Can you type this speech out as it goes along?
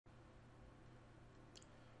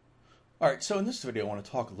All right, so in this video, I want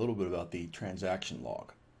to talk a little bit about the transaction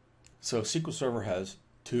log. So SQL Server has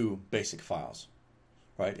two basic files,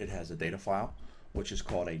 right? It has a data file, which is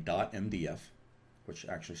called a .mdf, which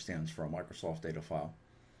actually stands for a Microsoft data file,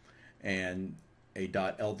 and a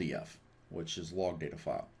 .ldf, which is log data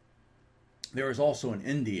file. There is also an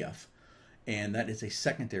NDF, and that is a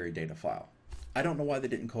secondary data file. I don't know why they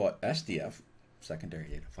didn't call it SDF, secondary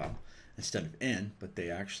data file, instead of N, but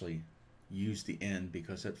they actually use the N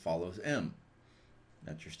because it follows M.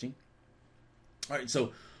 Interesting. All right,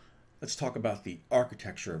 so let's talk about the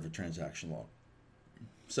architecture of a transaction log.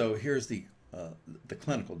 So here's the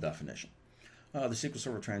clinical definition. The SQL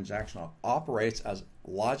Server transaction log operates as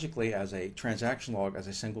logically as a transaction log as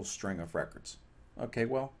a single string of records. Okay,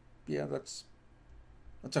 well, yeah, that's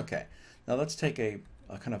okay. Now let's take a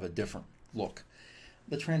kind of a different look.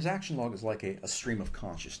 The transaction log is like a stream of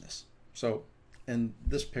consciousness. So in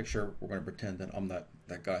this picture, we're going to pretend that I'm that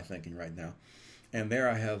guy thinking right now. And there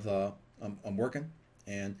I have, I'm working,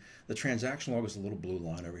 and the transaction log is a little blue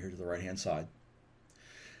line over here to the right-hand side.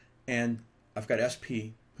 And I've got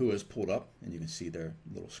SP who is pulled up, and you can see their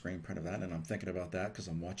little screen print of that, and I'm thinking about that because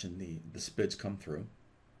I'm watching the SPIDs come through.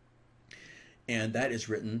 And that is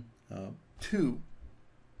written to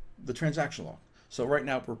the transaction log. So right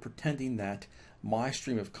now we're pretending that my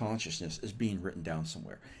stream of consciousness is being written down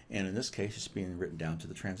somewhere. And in this case, it's being written down to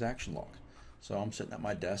the transaction log. So I'm sitting at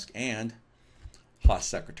my desk and hot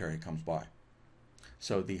secretary comes by.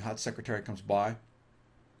 So the hot secretary comes by,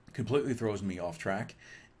 completely throws me off track,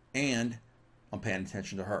 and I'm paying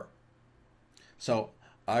attention to her. So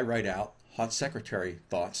I write out hot secretary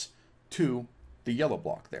thoughts to the yellow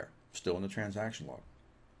block there, still in the transaction log.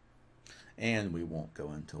 And we won't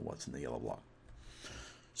go into what's in the yellow block.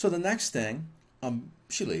 So the next thing,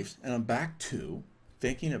 she leaves, and I'm back to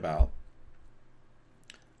thinking about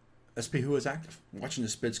SP who is active, watching the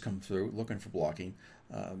SPIDs come through, looking for blocking,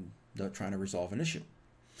 trying to resolve an issue.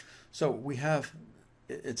 So we have,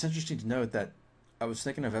 it's interesting to note that I was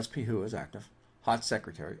thinking of SP who is active, hot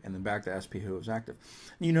secretary, and then back to SP who is active.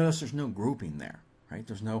 And you notice there's no grouping there, right?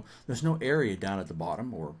 There's no area down at the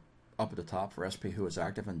bottom or up at the top for SP who is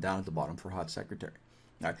active and down at the bottom for hot secretary.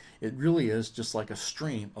 Now, it really is just like a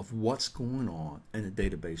stream of what's going on in the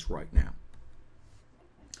database right now.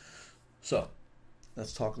 So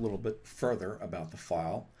let's talk a little bit further about the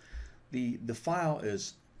file. The file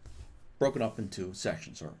is broken up into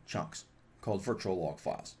sections or chunks called virtual log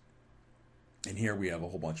files. And here we have a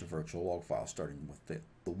whole bunch of virtual log files, starting with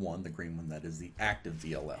the green one, that is the active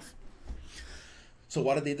VLF. So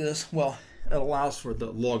why do they do this? Well, it allows for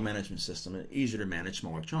the log management system. It's easier to manage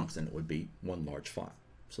smaller chunks than it would be one large file.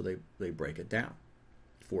 So they break it down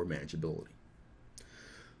for manageability.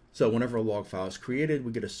 So whenever a log file is created,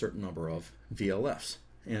 we get a certain number of VLFs.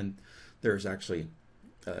 And there's actually,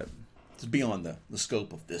 it's beyond the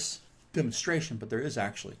scope of this demonstration, but there is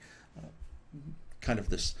actually kind of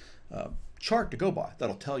this chart to go by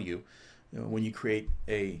that'll tell you, when you create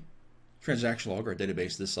a transaction log or a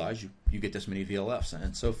database this size, you get this many VLFs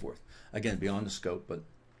and so forth. Again, beyond the scope, but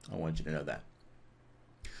I wanted you to know that.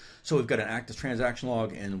 So we've got an active transaction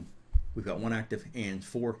log, and we've got one active and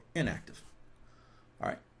four inactive. All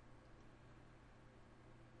right.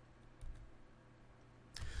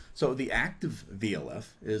 So the active VLF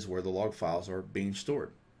is where the log files are being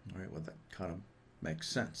stored. All right, well, that kind of makes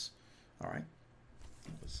sense. All right,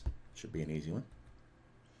 should be an easy one.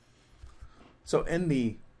 So in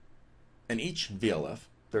each VLF,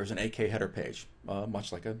 there's an AK header page,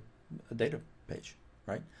 much like a data page,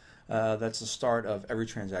 right? That's the start of every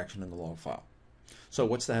transaction in the log file. So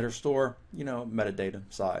what's the header store? Metadata,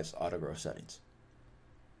 size, autogrow settings.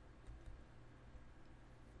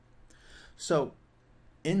 So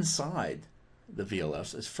inside the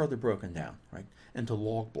VLFs is further broken down, right, into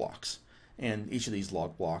log blocks. And each of these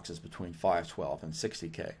log blocks is between 512 and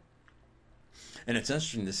 60K. And it's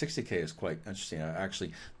interesting, the 60K is quite interesting.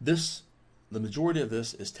 Actually, the majority of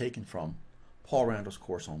this is taken from Paul Randall's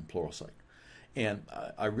course on Pluralsight. And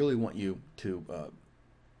I really want you to,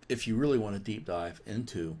 if you really want to deep dive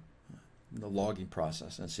into the logging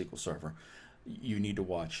process in SQL Server, you need to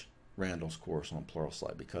watch Randall's course on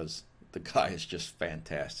Pluralsight, because the guy is just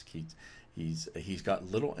fantastic. He's got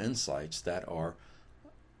little insights that are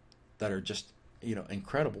just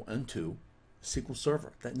incredible into SQL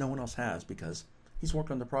Server that no one else has, because he's worked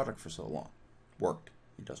on the product for so long.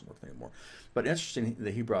 He doesn't work anymore. But interesting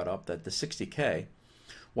that he brought up that the 60K,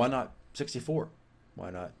 why not 64? Why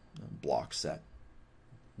not blocks that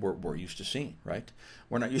we're used to seeing, right?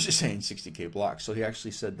 We're not used to seeing 60K blocks. So he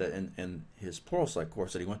actually said that in his Pluralsight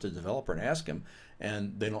course that he went to the developer and asked him,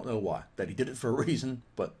 and they don't know why. That he did it for a reason,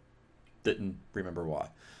 but didn't remember why.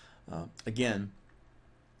 Again,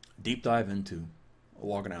 deep dive into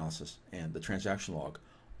log analysis and the transaction log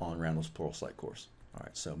on Randall's Pluralsight course. All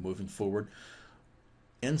right, so moving forward,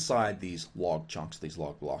 inside these log chunks, these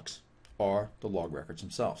log blocks, are the log records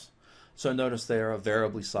themselves. So notice they are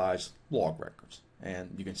variably sized log records,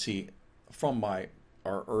 and you can see from our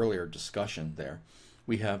earlier discussion there,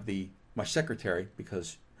 we have my secretary,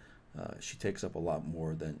 because she takes up a lot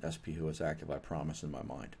more than SP who is active, I promise, in my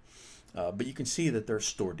mind. But you can see that they're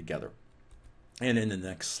stored together. And in the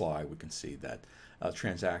next slide, we can see that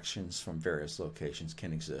transactions from various locations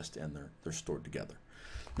can exist, and they're stored together.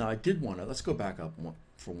 Now, I did want to, let's go back up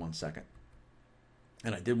for 1 second.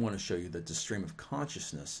 And I did want to show you that the stream of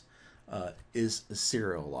consciousness is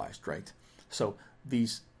serialized, right? So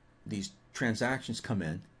these transactions come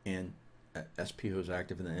in, and SP who is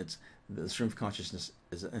active, and then the stream of consciousness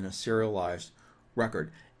is in a serialized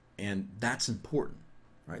record, and that's important.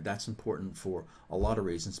 Right, that's important for a lot of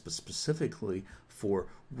reasons, but specifically for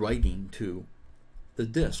writing to the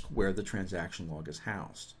disk where the transaction log is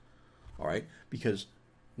housed. All right, because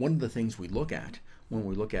one of the things we look at when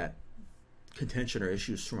we look at contention or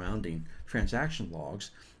issues surrounding transaction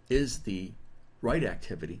logs is the write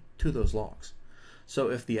activity to those logs.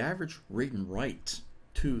 So if the average read and writes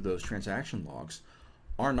to those transaction logs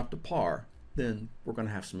aren't up to par, then we're going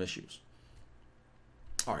to have some issues.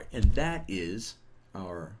 All right, and that is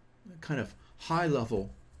our kind of high-level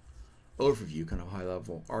overview, kind of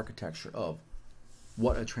high-level architecture of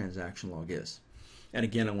what a transaction log is. And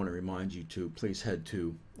again, I want to remind you to please head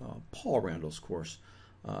to Paul Randall's course.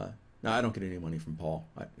 Now, I don't get any money from Paul.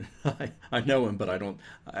 I know him, but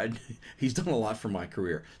he's done a lot for my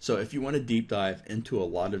career. So if you want to deep dive into a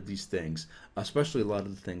lot of these things, especially a lot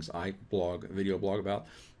of the things I video blog about,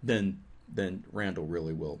 then Randall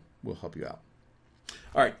really will help you out.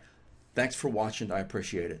 All right. Thanks for watching. I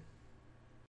appreciate it.